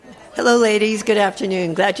Hello, ladies. Good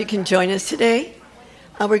afternoon. Glad you can join us today.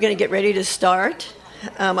 We're going to get ready to start.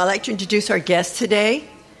 I'd like to introduce our guest today.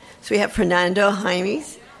 So we have Fernando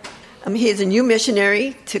Jaimes. He is a new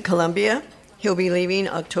missionary to Colombia. He'll be leaving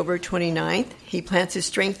October 29th. He plans to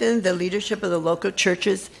strengthen the leadership of the local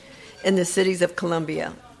churches in the cities of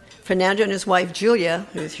Colombia. Fernando and his wife, Julia,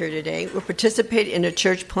 who is here today, will participate in a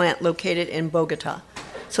church plant located in Bogota.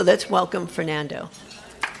 So let's welcome Fernando.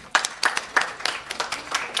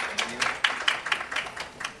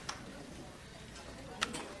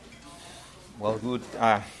 Well, good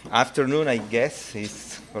afternoon, I guess.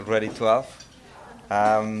 It's already 12.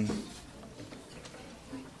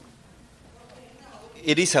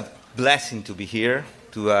 It is a blessing to be here,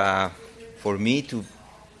 for me to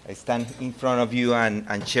stand in front of you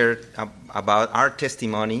and share about our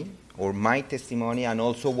testimony, or my testimony, and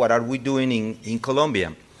also what are we doing in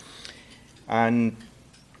Colombia. And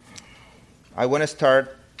I want to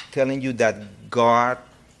start telling you that God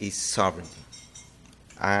is sovereign.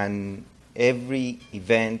 And every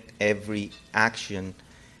event, every action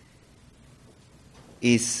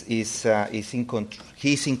He's in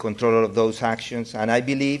control of those actions, and I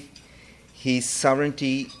believe His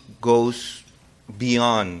sovereignty goes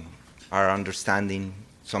beyond our understanding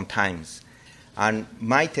sometimes. And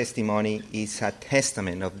my testimony is a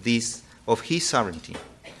testament of His sovereignty.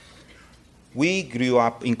 We grew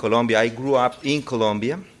up in Colombia. I grew up in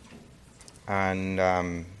Colombia,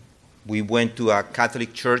 and we went to a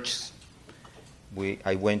Catholic church.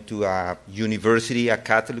 I went to a university, a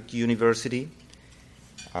Catholic university.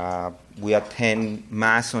 We attend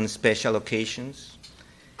Mass on special occasions.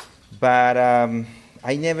 But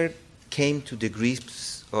I never came to the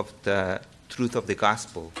grips of the truth of the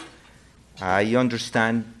gospel. I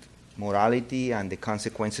understand morality and the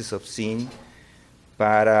consequences of sin,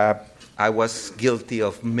 but I was guilty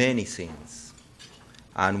of many sins.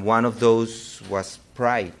 And one of those was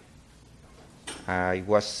pride.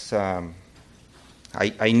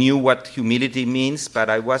 I knew what humility means, but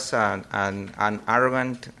I was an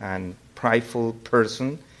arrogant and prideful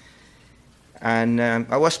person. And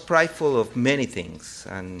I was prideful of many things.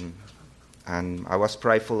 And I was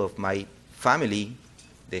prideful of my family,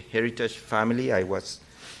 the heritage family. I was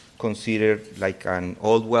considered like coming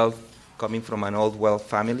from an old wealth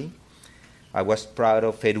family. I was proud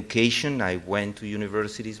of education. I went to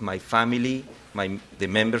universities. My family, the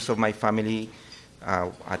members of my family,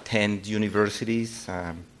 attend universities.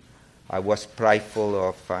 I was prideful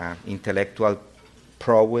of intellectual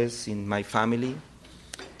prowess in my family.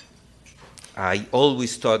 I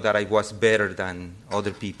always thought that I was better than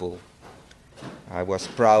other people. I was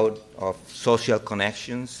proud of social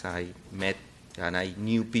connections. I met and I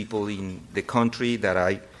knew people in the country that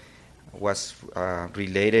I was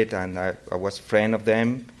related, and I was a friend of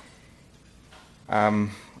them.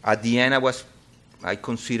 At the end, I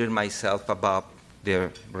considered myself above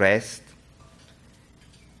the rest.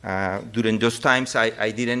 During those times,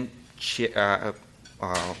 I didn't.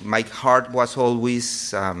 My heart was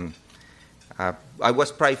always. I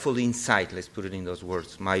was prideful inside. Let's put it in those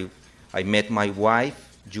words. I met my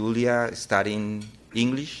wife, Julia, studying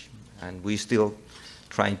English, and we're still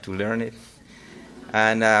trying to learn it.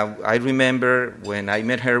 And I remember when I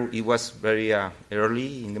met her, it was very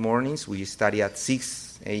early in the mornings. We study at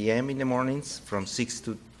 6 a.m. in the mornings, from 6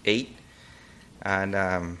 to 8.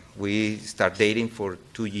 And we started dating for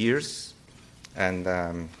 2 years,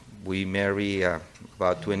 and we married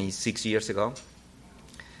about 26 years ago.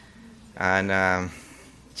 And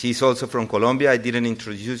she's also from Colombia. I didn't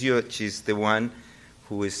introduce you. She's the one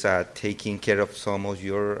who is taking care of some of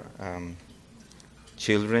your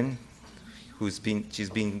children. She's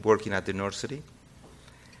been working at the nursery.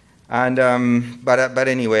 And but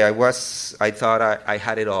anyway, I thought I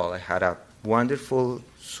had it all. I had a wonderful,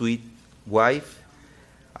 sweet wife.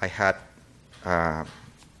 I had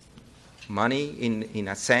money in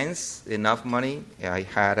a sense, enough money. I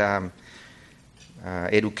had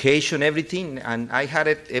education, everything, and I had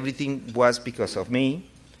it. Everything was because of me.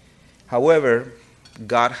 However,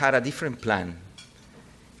 God had a different plan.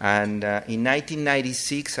 And in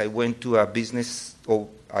 1996, I went to a business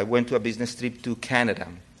trip to Canada,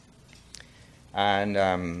 and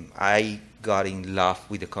I got in love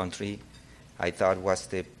with the country. I thought it was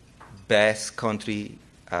the best country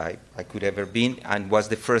I could ever been, and was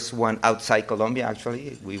the first one outside Colombia.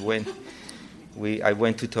 Actually, I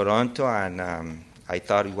went to Toronto, and I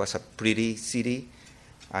thought it was a pretty city.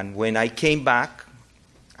 And when I came back,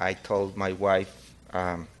 I told my wife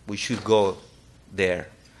we should go there.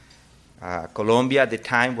 Colombia at the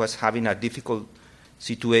time was having a difficult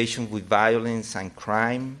situation with violence and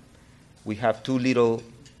crime. We have 2 little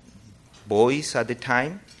boys at the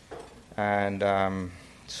time, And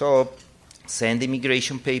so sent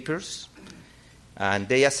immigration papers, and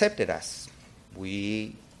they accepted us.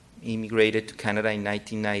 We immigrated to Canada in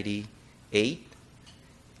 1998,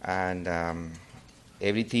 and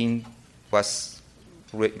everything was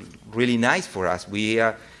really nice for us. We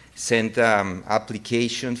sent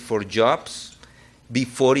applications for jobs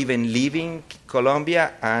before even leaving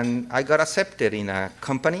Colombia, and I got accepted in a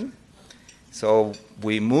company. So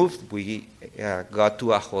we moved, we got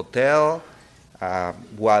to a hotel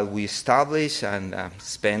while we established and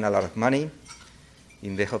spent a lot of money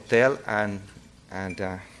in the hotel, and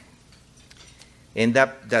end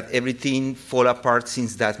up that everything fall apart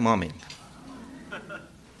since that moment.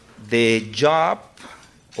 The job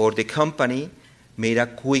or the company made a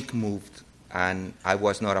quick move, and I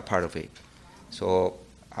was not a part of it. So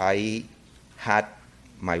I had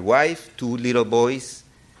my wife, 2 little boys,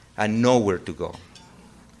 and nowhere to go.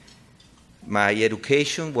 My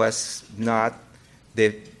education was not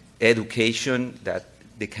the education that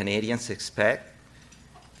the Canadians expect.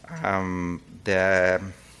 The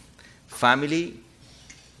family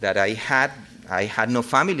that I had no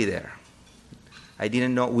family there. We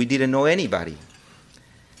didn't know anybody.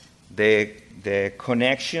 The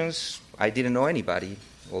connections, I didn't know anybody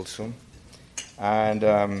also.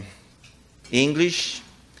 And English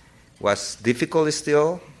was difficult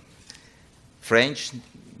still. French,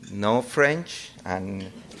 no French,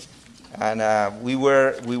 and we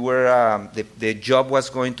were the job was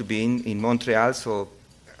going to be in Montreal, so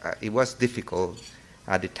it was difficult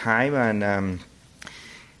at the time, and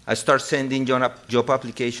I started sending job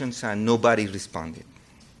applications, and nobody responded.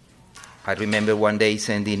 I remember one day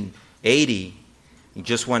sending 80 in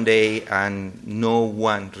just one day, and no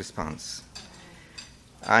one responds.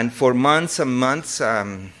 And for months and months,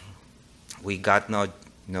 we got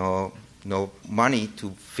no money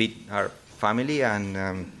to feed our family,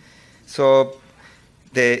 and so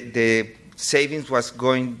the savings was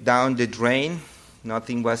going down the drain.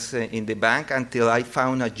 Nothing was in the bank until I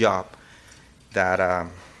found a job that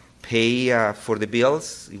paid for the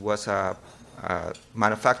bills. It was a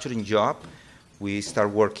manufacturing job. We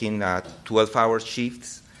started working 12-hour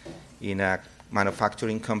shifts in a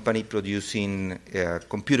manufacturing company producing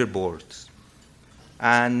computer boards.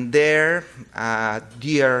 And there, a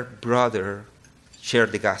dear brother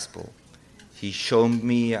shared the gospel. He showed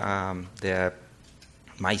me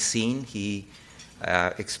my sin. He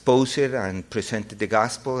exposed it and presented the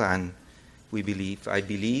gospel, and I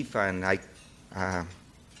believe, and I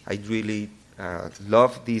really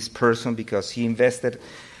love this person because he invested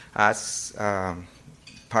as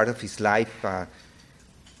part of his life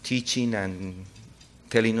teaching and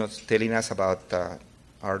telling us about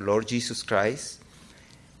our Lord Jesus Christ.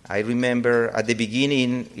 I remember at the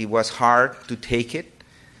beginning it was hard to take it.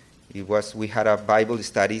 We had a Bible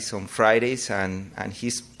studies on Fridays, and he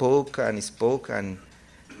spoke, and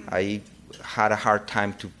I had a hard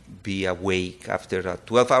time to be awake after a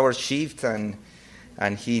 12-hour shift, and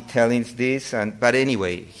he telling this, but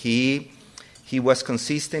anyway, he was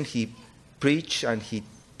consistent. He preached and he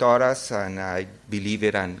taught us, and I believe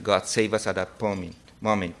it, and God saved us at that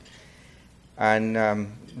moment. And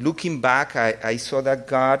looking back, I saw that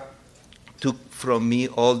God took from me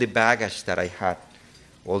all the baggage that I had,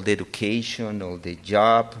 all the education, all the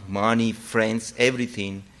job, money, friends,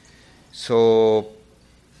 everything, so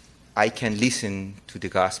I can listen to the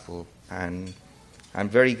gospel. And I'm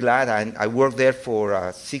very glad. I worked there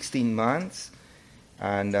for 16 months,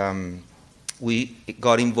 and we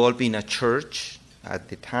got involved in a church at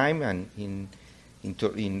the time, and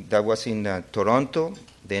that was in Toronto.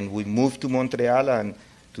 Then we moved to Montreal and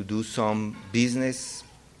to do some business,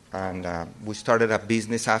 and we started a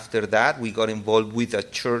business after that. We got involved with a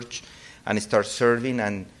church and started serving,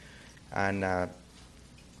 and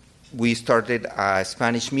we started a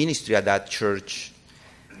Spanish ministry at that church.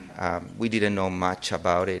 We didn't know much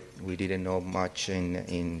about it. We didn't know much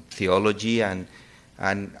in theology, and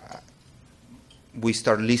we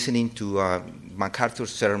started listening to MacArthur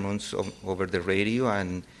sermons over the radio,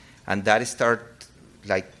 and that started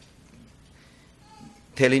like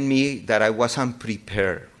telling me that I was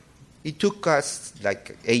unprepared. It took us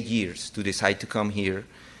like 8 years to decide to come here,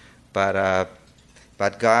 but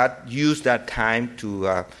God used that time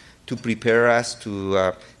to prepare us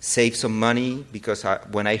to save some money, because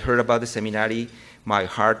when I heard about the seminary, my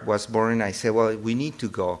heart was burning. I said, well, we need to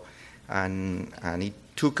go. And it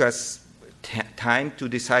took us time to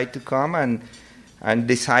decide to come, and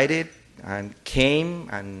decided and came,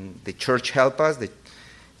 and the church helped us.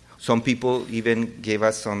 Some people even gave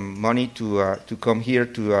us some money to come here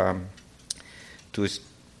to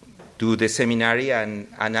to the seminary, and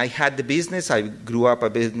I had the business. I grew up a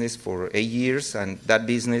business for 8 years, and that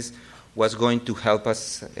business was going to help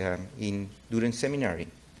us during seminary.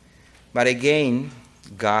 But again,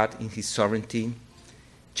 God, in His sovereignty,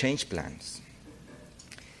 changed plans.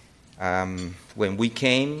 When we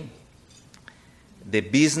came, the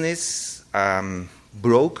business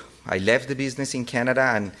broke. I left the business in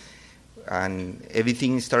Canada, and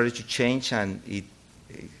everything started to change, and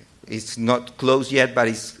it's not closed yet, but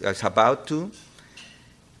it's about to.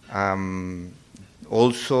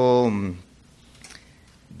 Also,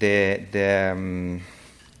 the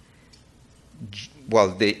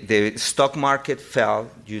stock market fell.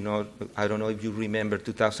 I don't know if you remember,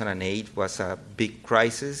 2008 was a big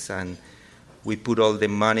crisis, and we put all the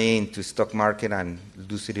money into stock market and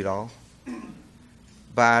lose it all.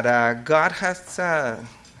 But God has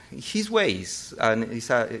His ways, and He's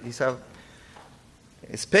a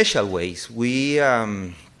special ways. We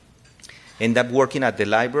end up working at the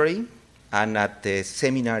library and at the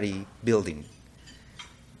seminary building.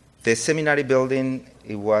 The seminary building,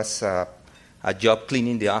 it was a job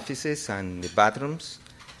cleaning the offices and the bathrooms,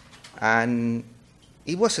 and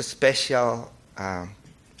it was a special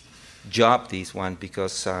job, this one,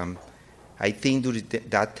 because I think during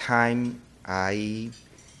that time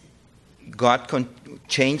God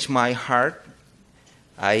changed my heart.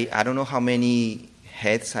 I don't know how many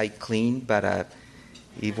heads I cleaned, but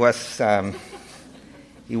it was a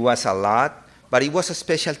lot. But it was a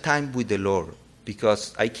special time with the Lord,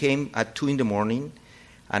 because I came at 2 a.m,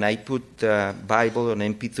 and I put the Bible on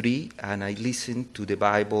MP3, and I listened to the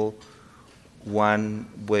Bible one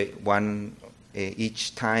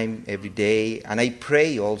each time every day, and I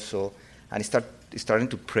pray also, and starting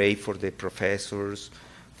to pray for the professors.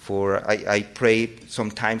 I prayed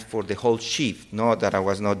sometimes for the whole shift. Not that I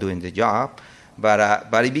was not doing the job,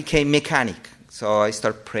 but it became mechanic. So I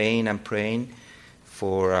started praying and praying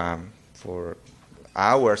for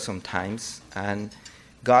hours sometimes, and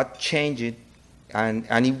God changed it,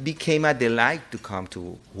 and it became a delight to come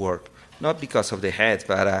to work. Not because of the heads,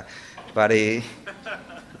 but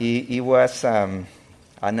it was a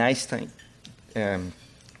nice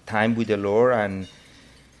time with the Lord,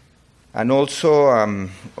 and also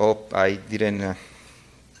I didn't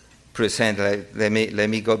present. Let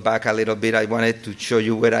me go back a little bit. I wanted to show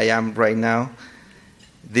you where I am right now.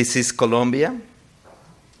 This is Colombia.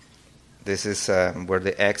 This is where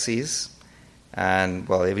the X is. And,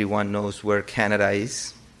 well, everyone knows where Canada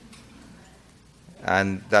is.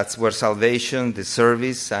 And that's where salvation, the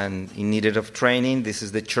service, and in needed of training. This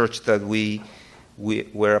is the church that we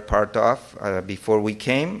were a part of before we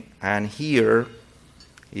came. And here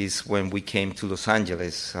is when we came to Los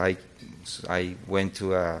Angeles. I went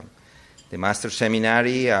to the Master's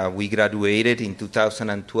Seminary. We graduated in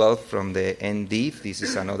 2012 from the NDIF. This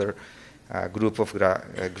is another group of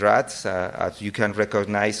grads. As you can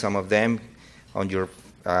recognize some of them. On your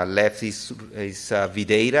left is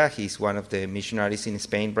Videira. He's one of the missionaries in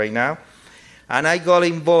Spain right now. And I got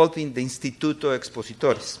involved in the Instituto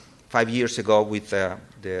Expositores 5 years ago with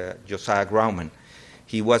the Josiah Grauman.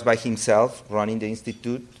 He was by himself running the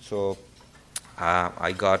institute, so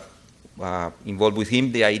I got involved with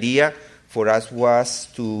him. The idea for us was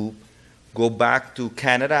to go back to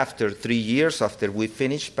Canada after 3 years after we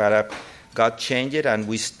finished, but God changed it, and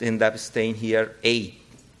we ended up staying here 8.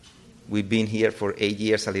 We've been here for 8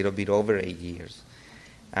 years, a little bit over 8 years.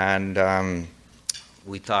 And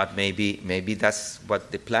we thought maybe that's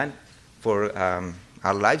what the plan for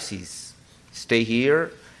our lives is. Stay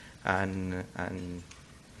here and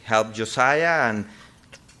help Josiah and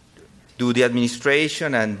do the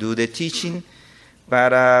administration and do the teaching.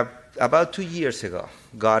 But about 2 years ago,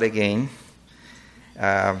 God again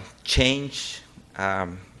changed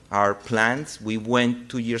our plans. We went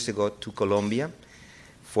 2 years ago to Colombia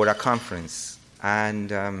for a conference, and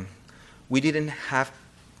we didn't have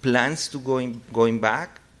plans to going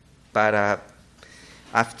back, but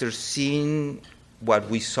after seeing what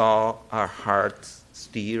we saw, our hearts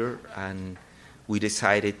stir, and we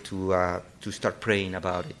decided to start praying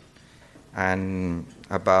about it. And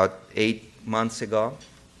about 8 months ago,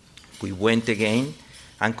 we went again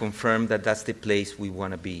and confirmed that that's the place we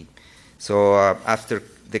want to be. So after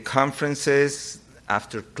the conferences,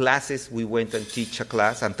 after classes, we went and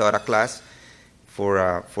taught a class for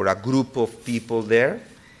a group of people there.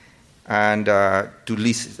 And after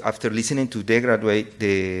listening to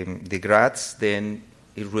the grads, then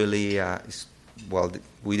it really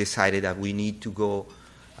we decided that we need to go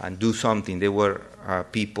and do something. There were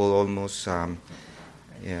people almost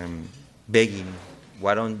begging,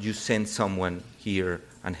 "Why don't you send someone here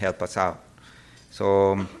and help us out?"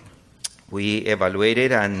 So we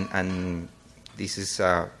evaluated, and this is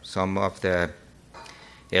some of the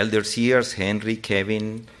elders here, Henry,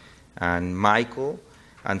 Kevin, and Michael,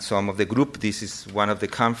 and some of the group. This is one of the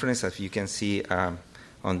conference, as you can see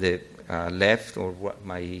on the left, or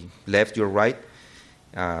my left, your right.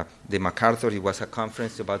 The MacArthur, it was a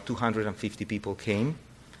conference, about 250 people came.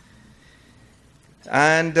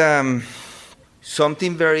 And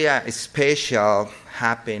something very special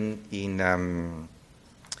happened in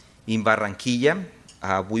Barranquilla.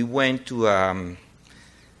 We went to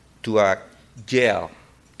a jail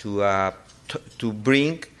to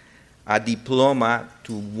bring a diploma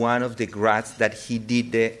to one of the grads that he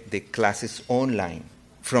did the classes online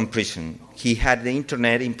from prison. He had the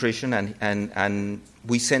internet in prison, and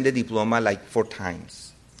we sent the diploma like 4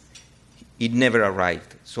 times. It never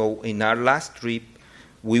arrived. So in our last trip,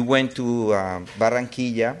 we went to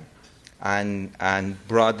Barranquilla and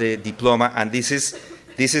brought the diploma. And this is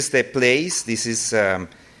the place. This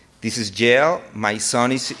is jail. My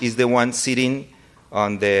son is the one sitting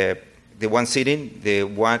on the one sitting.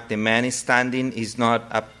 The man is standing. Is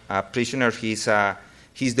not a prisoner. He's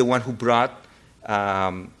the one who brought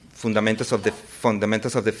Fundamentals of the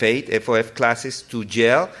Faith, FOF classes, to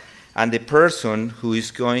jail. And the person who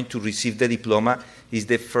is going to receive the diploma is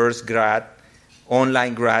the first grad,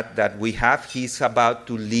 online grad that we have. He's about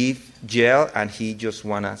to leave jail, and he just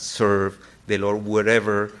want to serve the Lord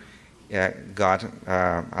wherever God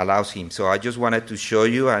allows him. So I just wanted to show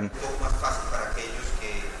you. And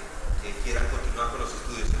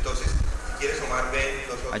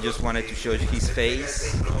I just wanted to show you his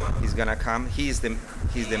face. He's gonna come. He's the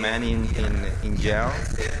man in jail.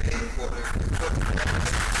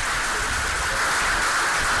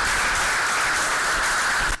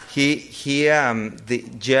 The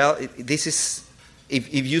jail. This is,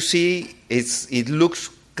 if you see, it looks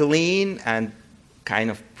clean and kind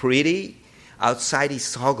of pretty. Outside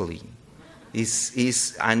is ugly.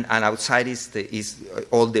 And outside is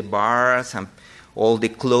all the bars and all the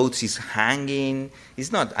clothes is hanging.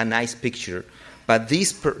 It's not a nice picture, but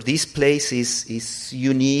this place is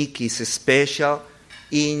unique. Is special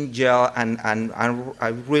in jail, and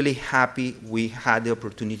I'm really happy we had the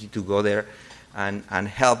opportunity to go there and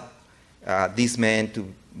help this man to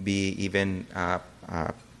be even a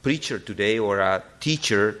preacher today, or a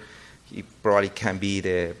teacher. He probably can be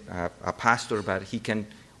a pastor, but he can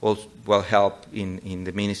also help in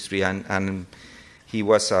the ministry. And he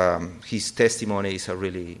was his testimony is a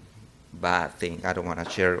really bad thing. I don't want to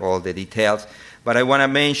share all the details, but I want to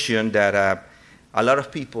mention that a lot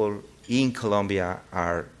of people in Colombia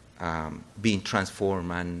are being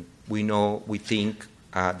transformed, and we think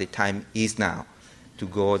the time is now to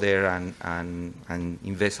go there and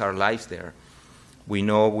invest our lives there. We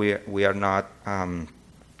know we are not.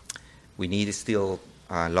 We need still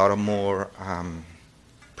a lot of more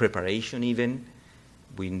preparation. Even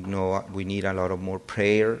we know we need a lot of more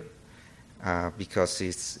prayer because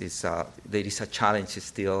there is a challenge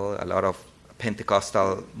still. A lot of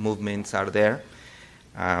Pentecostal movements are there.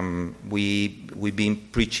 We've been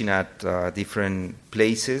preaching at different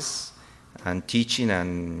places and teaching,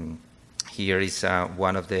 and here is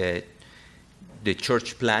one of the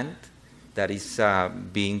church plant that is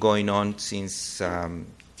been going on since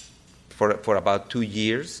for about 2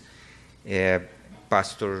 years.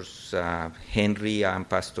 Pastors Henry and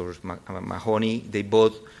Pastors Mahoney, they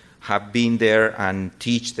both have been there and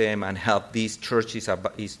teach them and help these churches.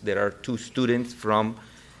 There are 2 students from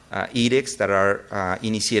edicts that are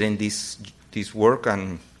initiating this work,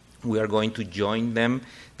 and we are going to join them.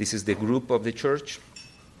 This is the group of the church,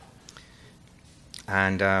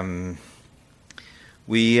 and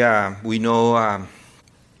we know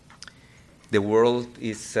the world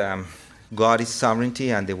is God is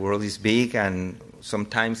sovereignty, and the world is big, and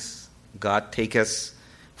sometimes God take us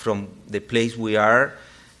from the place we are,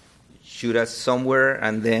 shoot us somewhere,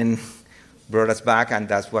 and then brought us back, and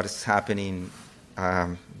that's what is happening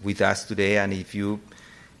with us today. And if you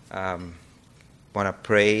want to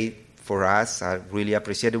pray for us, I really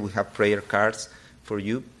appreciate it. We have prayer cards for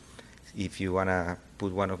you. If you want to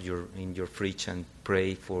put one of in your fridge and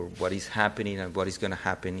pray for what is happening and what is going to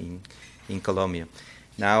happen in Colombia.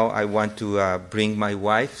 Now I want to bring my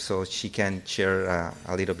wife so she can share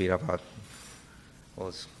a little bit about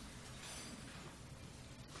us.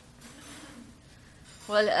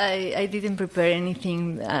 Well, I didn't prepare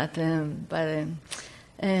anything, but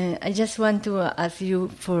I just want to ask you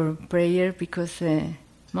for prayer because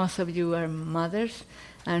most of you are mothers,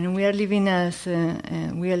 and we are living as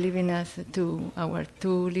our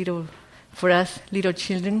 2 little for us little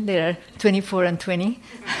children. They are 24 and 20.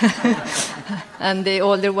 And the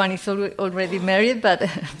older one is already married, but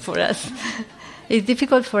for us, it's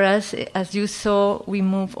difficult for us. As you saw, we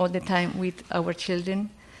move all the time with our children,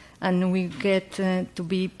 and we get to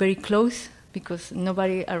be very close because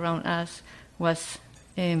nobody around us was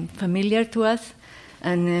familiar to us,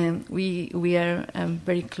 and we are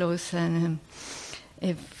very close, and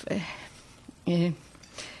if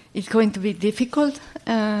it's going to be difficult.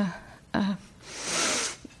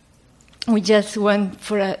 We just want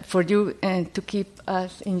for you to keep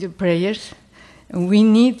us in your prayers. We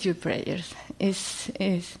need your prayers.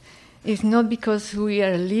 It's not because we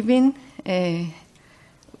are living,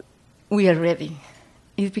 we are ready.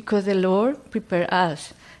 It's because the Lord prepared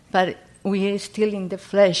us, but we are still in the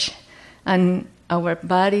flesh, and our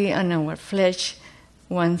body and our flesh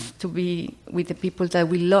wants to be with the people that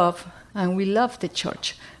we love, and we love the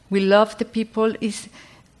church. We love the people.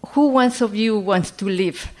 Who once of you wants to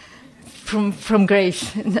live from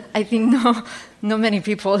grace? I think no many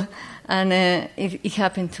people, and it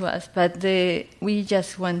happened to us. But we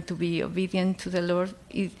just want to be obedient to the Lord.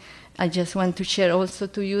 I just want to share also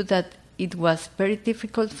to you that it was very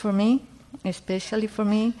difficult for me, especially for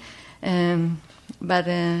me. But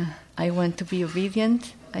I want to be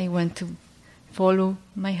obedient. I want to follow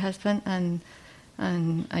my husband, and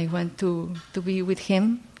I want to be with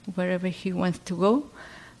him wherever he wants to go.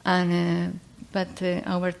 And but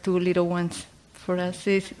our two little ones for us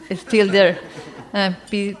is still there.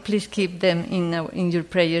 Please keep them in your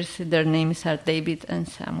prayers. Their names are David and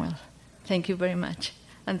Samuel. Thank you very much,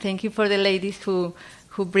 and thank you for the ladies who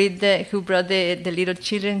brought the little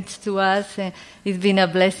children to us. It's been a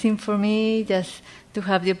blessing for me just to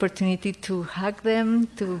have the opportunity to hug them,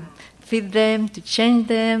 to feed them, to change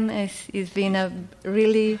them. It's been a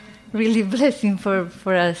really, really blessing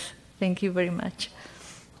for us. Thank you very much.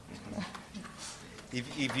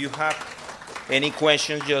 If you have any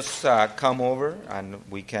questions, just come over and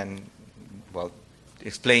we can,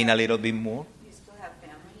 explain a little bit more. You still have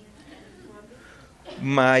family in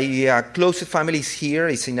Colombia? My closest family is here.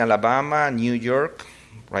 It's in Alabama, New York,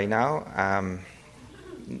 right now.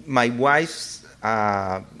 My wife's,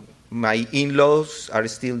 my in-laws are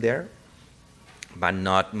still there, but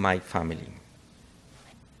not my family.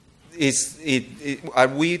 Are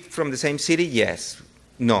we from the same city? Yes.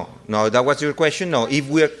 No, that was your question? No, if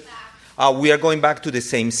we are going back to the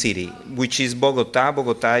same city, which is Bogota.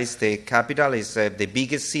 Bogota is the capital, is the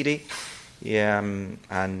biggest city. We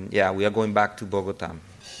are going back to Bogota.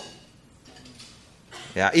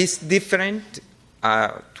 Yeah, it's different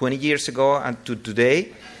 20 years ago and to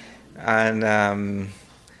today. And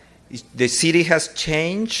the city has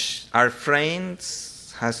changed, our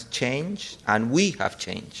friends has changed, and we have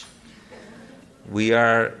changed. We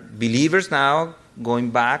are believers now,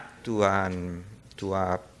 going back to a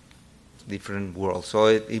different world, so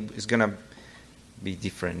it's gonna be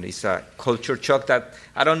different. It's a culture shock that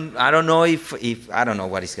I don't know if I don't know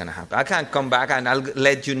what is gonna happen. I can't come back and I'll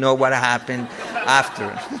let you know what happened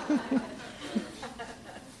after.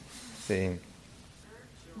 See,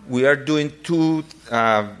 we are doing two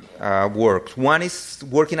works. One is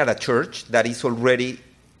working at a church that is already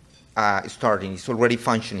starting. It's already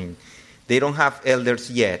functioning. They don't have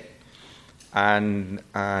elders yet. And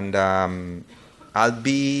I'll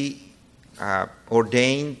be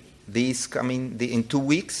ordained in 2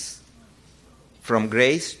 weeks from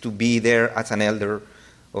Grace to be there as an elder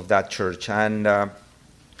of that church and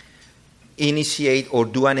initiate or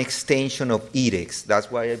do an extension of EDEX.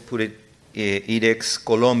 That's why I put it EDEX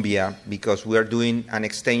Colombia, because we are doing an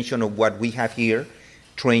extension of what we have here,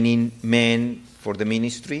 training men for the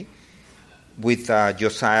ministry with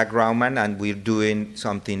Josiah Grauman, and we're doing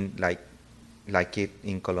something like it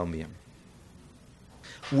in Colombia.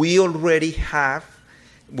 We already have,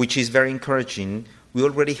 which is very encouraging, we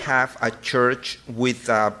already have a church with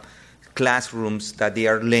classrooms that they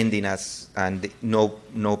are lending us and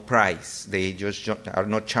no price. They just are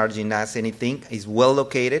not charging us anything. It's well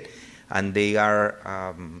located, and they are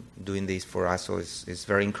doing this for us. So it's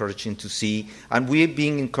very encouraging to see. And we're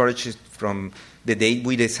being encouraged from the day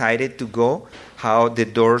we decided to go, how the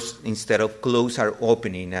doors, instead of close, are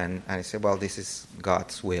opening. And I said, well, this is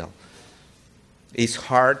God's will. It's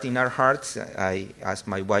hard in our hearts. As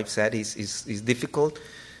my wife said, it's difficult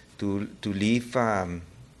to leave our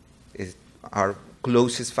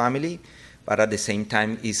closest family, but at the same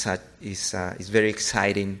time, it's very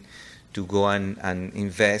exciting to go and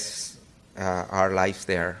invest our lives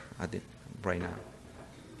there right now.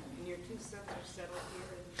 And your two sons are settled here?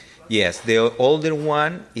 Yes, the older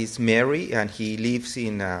one is Mary, and he lives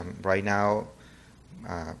in right now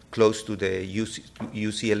close to the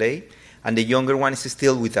UCLA. And the younger one is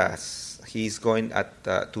still with us. He's going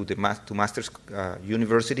to Master's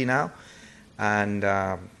University now, and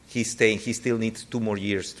he's staying. He still needs 2 more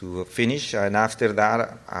years to finish, and after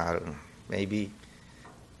that, maybe.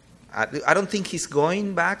 I don't think he's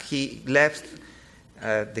going back. He left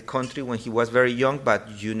the country when he was very young, but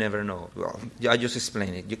you never know. Well, I just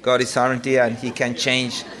explained it. God is sovereignty, and He can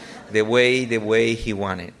change the way He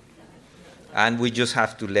wanted, and we just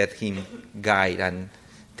have to let Him guide and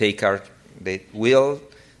take the wheel,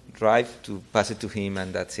 drive to pass it to Him,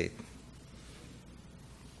 and that's it.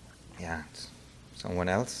 Yeah, someone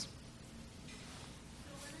else.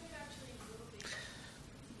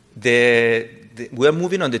 We're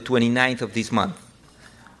moving on the 29th of this month.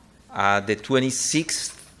 The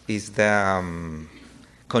 26th is the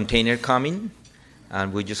container coming,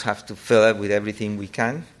 and we just have to fill it with everything we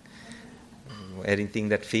can, anything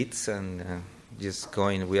that fits, and just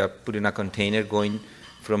going. We are putting a container going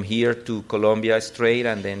from here to Colombia straight,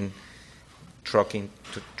 and then truck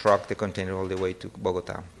the container all the way to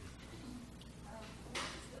Bogota.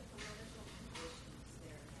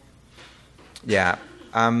 Yeah.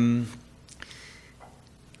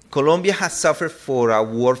 Colombia has suffered for a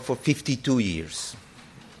war for 52 years.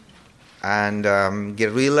 And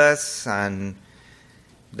guerrillas and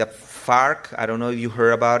the FARC, I don't know if you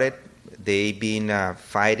heard about it, they've been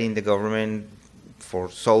fighting the government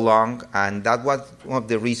for so long, and that was one of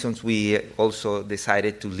the reasons we also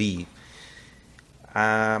decided to leave.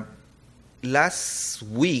 Last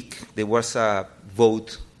week, there was a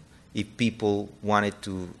vote if people wanted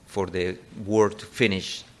for the war to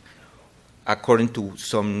finish, according to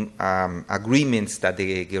some agreements that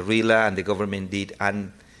the guerrilla and the government did,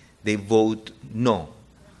 and they vote no.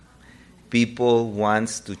 People want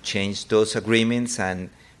to change those agreements and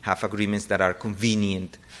have agreements that are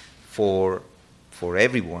convenient for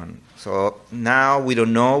everyone. So now we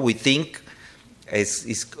don't know. We think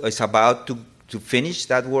it's about to finish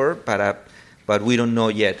that war, but we don't know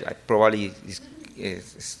yet. Probably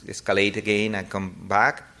escalate again and come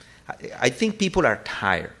back. I think people are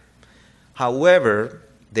tired. However,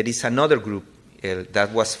 there is another group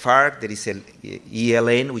that was FARC. There is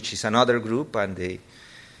ELN, which is another group, and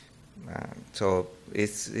so it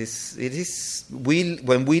is.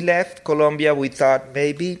 When we left Colombia, we thought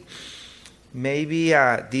maybe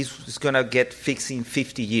this is gonna get fixed in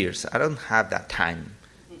 50 years. I don't have that time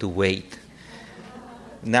to wait.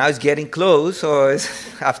 Now it's getting close, so it's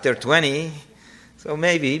after 20. So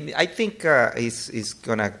maybe I think it's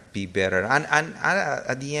gonna be better. And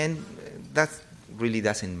at the end, that really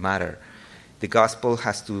doesn't matter. The gospel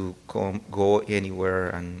has to go anywhere,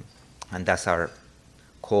 and that's our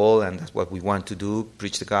call, and that's what we want to do: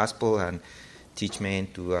 preach the gospel and teach men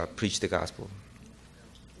to preach the gospel.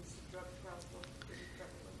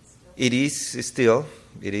 It is still.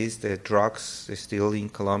 It is the drugs still in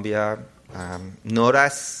Colombia, not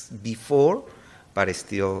as before, but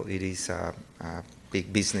still it is a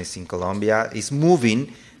big business in Colombia. It's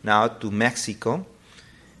moving now to Mexico,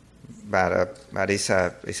 but it's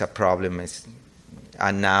a problem.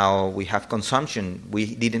 And now we have consumption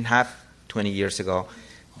we didn't have 20 years ago.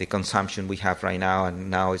 The consumption we have right now, and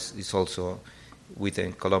now it's also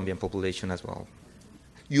within Colombian population as well.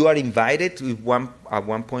 You are invited. At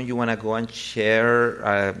one point, you want to go and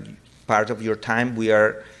share part of your time. We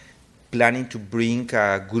are planning to bring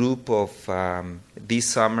a group of this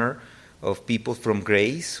summer of people from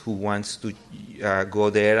Grace who wants to go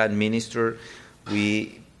there and minister.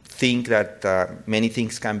 We think that many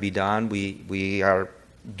things can be done. We are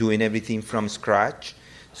doing everything from scratch.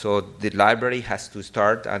 So the library has to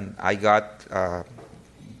start, and I got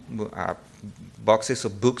boxes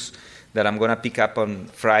of books that I'm going to pick up on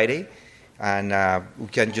Friday, and we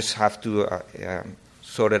can just have to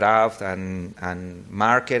sort it out and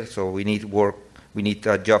mark it. So we need work. We need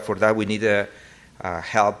a job for that. We need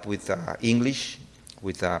help with English,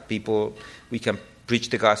 with people. We can preach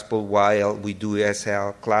the gospel while we do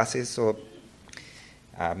SL classes. So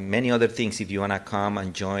many other things. If you want to come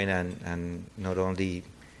and join and not only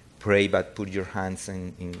pray but put your hands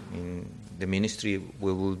in the ministry,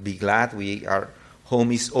 we will be glad. Our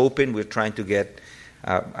home is open. We're trying to get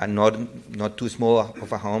a not too small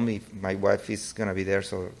of a home. If my wife is going to be there,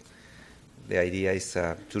 so the idea is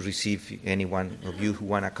to receive any one of you who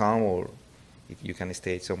want to come, or if you can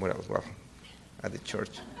stay somewhere else, well, at the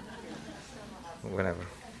church, whatever.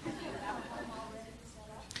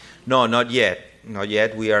 No, not yet. Not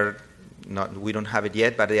yet. We don't have it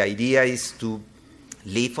yet. But the idea is to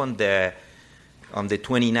leave on the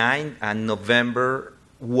 29th, and November,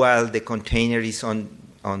 while the container is on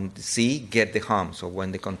the sea, get the home. So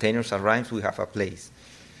when the containers arrive, we have a place.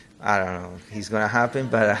 I don't know if it's going to happen,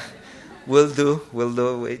 but We'll do.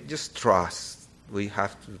 We just trust. We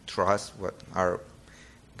have to trust what our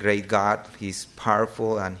great God. He's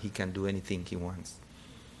powerful and He can do anything He wants.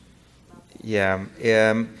 Yeah.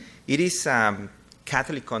 It is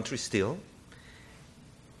Catholic country still.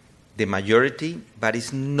 The majority, but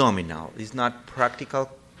it's nominal. It's not practical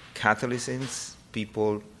Catholicism.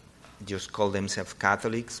 People just call themselves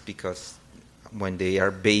Catholics because when they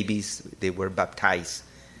are babies, they were baptized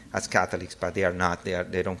as Catholics, but they are not.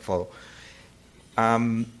 They don't follow.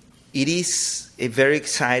 It is very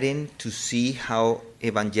exciting to see how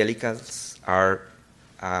evangelicals are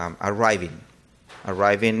arriving,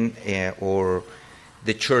 or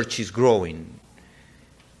the church is growing.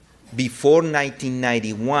 Before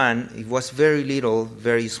 1991, it was very little,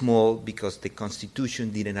 very small, because the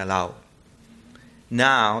Constitution didn't allow.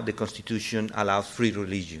 Now the Constitution allows free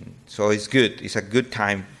religion, so it's good. It's a good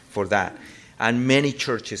time for that. And many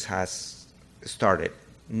churches has started.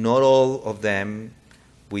 Not all of them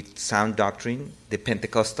with sound doctrine. The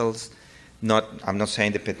Pentecostals, I'm not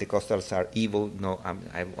saying the Pentecostals are evil. No,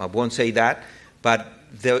 I won't say that. But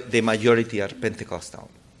the majority are Pentecostal.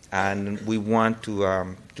 And we want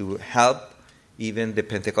to help even the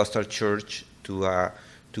Pentecostal church to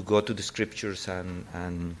go to the Scriptures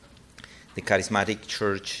and the Charismatic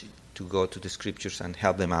church to go to the Scriptures and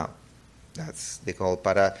help them out. That's the goal.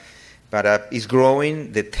 But it's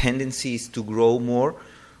growing. The tendency is to grow more.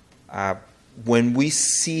 When we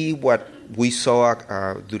see what we saw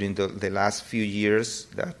during the last few years,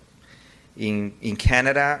 that in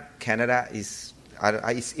Canada is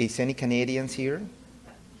any Canadians here?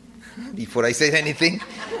 Before I say anything.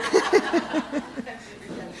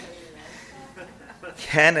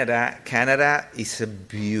 Canada is a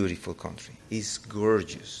beautiful country. It's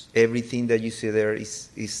gorgeous. Everything that you see there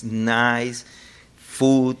is nice.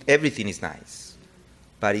 Food, everything is nice.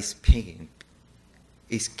 But it's pagan.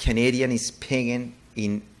 It's Canadian, it's pagan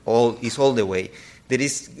it's all the way. There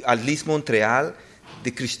is, at least Montreal,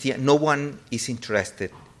 no one is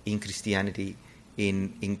interested in Christianity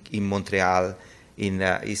in Montreal.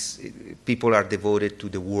 People are devoted to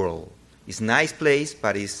the world. It's a nice place,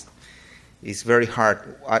 but it's very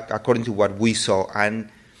hard, according to what we saw. And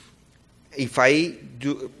if I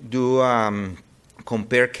do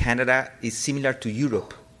compare Canada, it's similar to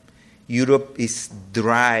Europe. Europe is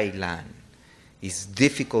dry land. It's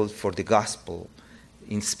difficult for the gospel.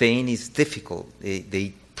 In Spain, it's difficult.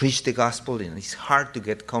 They preach the gospel, and it's hard to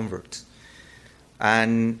get converts.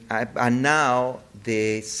 And now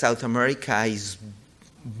the South America is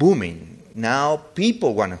booming. Now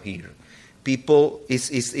people want to hear.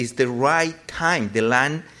 It's the right time. The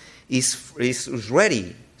land is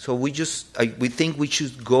ready. So we think we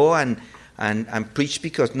should go and preach,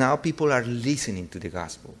 because now people are listening to the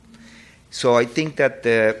gospel. So I think that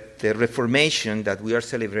the Reformation that we are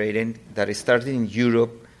celebrating, that started in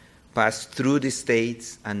Europe, passed through the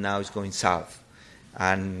States, and now is going south.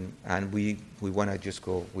 And we want to just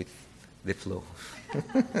go with the flow.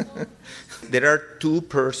 There are two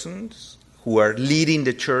persons who are leading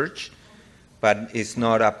the church, but it's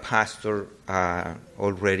not a pastor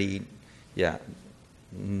already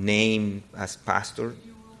named as pastor.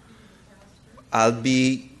 I'll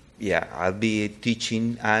be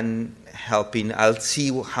teaching and helping. I'll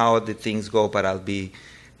see how the things go, but I'll be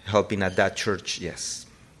helping at that church, yes.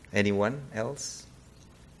 Anyone else?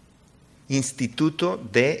 Instituto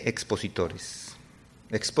de Expositores.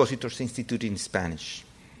 Expositors Institute in Spanish.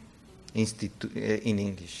 In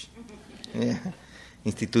English. Yeah.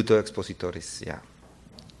 Instituto Expositores, yeah.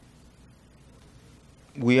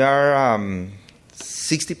 We are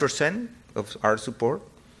 60% of our support,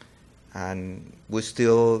 and we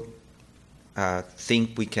still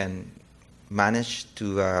think we can manage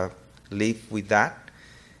to live with that.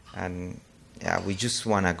 And we just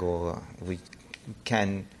want to go. We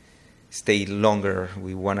can stay longer.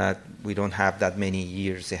 We don't have that many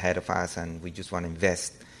years ahead of us, and we just want to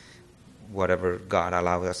invest whatever God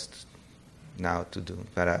allows us now to do.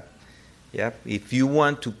 But if you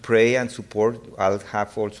want to pray and support, I'll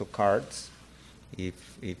have also cards.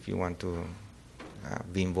 If you want to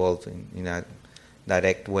be involved in a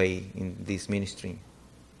direct way in this ministry.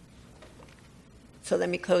 So let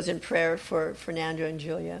me close in prayer for Fernando and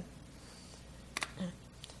Julia.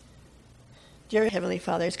 Dear Heavenly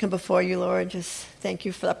Father, I just come before you, Lord. Just thank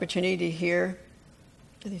you for the opportunity to hear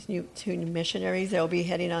these two new missionaries that will be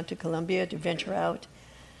heading on to Colombia to venture out.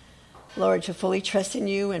 Lord, to fully trust in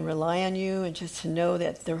you and rely on you, and just to know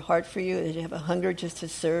that their heart for you, that you have a hunger just to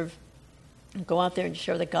serve and go out there and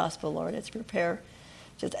share the gospel, Lord. Let's prepare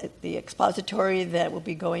just the expository that will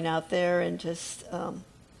be going out there, and just a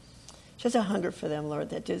hunger for them,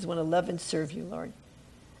 Lord, that just want to love and serve you, Lord.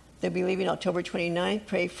 They'll be leaving October 29th.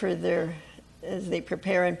 Pray for their, as they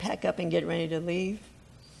prepare and pack up and get ready to leave.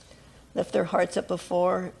 Lift their hearts up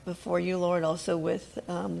before you, Lord, also with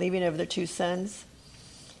leaving of their two sons,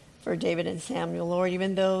 for David and Samuel, Lord.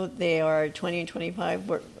 Even though they are 20 and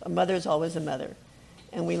 25, a mother is always a mother.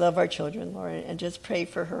 And we love our children, Lord. And just pray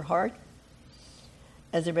for her heart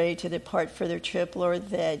as they're ready to depart for their trip, Lord,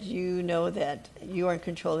 that you know that you are in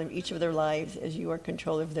control of each of their lives as you are in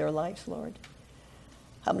control of their lives, Lord.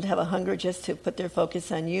 Help them to have a hunger just to put their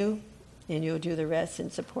focus on you, and you'll do the rest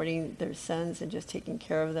in supporting their sons and just taking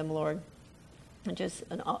care of them, Lord, and just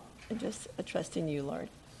a trust in you, Lord.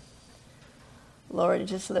 Lord,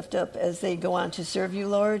 just lift up as they go on to serve you,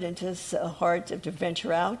 Lord, and just a heart to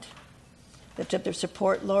venture out. Lift up their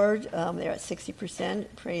support, Lord. They're at 60%.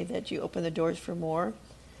 Pray that you open the doors for more.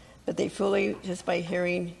 But they fully, just by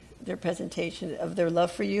hearing their presentation of their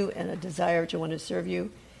love for you and a desire to want to serve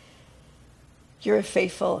you, you're a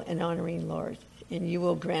faithful and honoring Lord, and you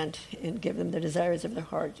will grant and give them the desires of their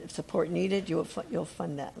heart. If support needed, you'll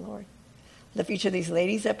fund that, Lord. Lift each of these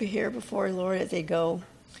ladies up here before, Lord, as they go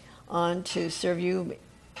on to serve you.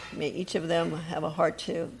 May each of them have a heart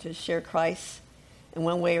to share Christ in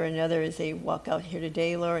one way or another as they walk out here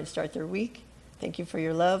today, Lord, and start their week. Thank you for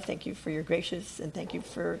your love. Thank you for your gracious, and thank you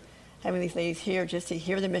for having these ladies here just to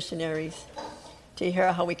hear the missionaries, to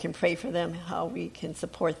hear how we can pray for them, how we can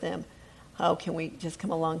support them, how can we just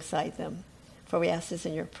come alongside them. For we ask this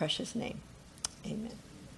in your precious name. Amen.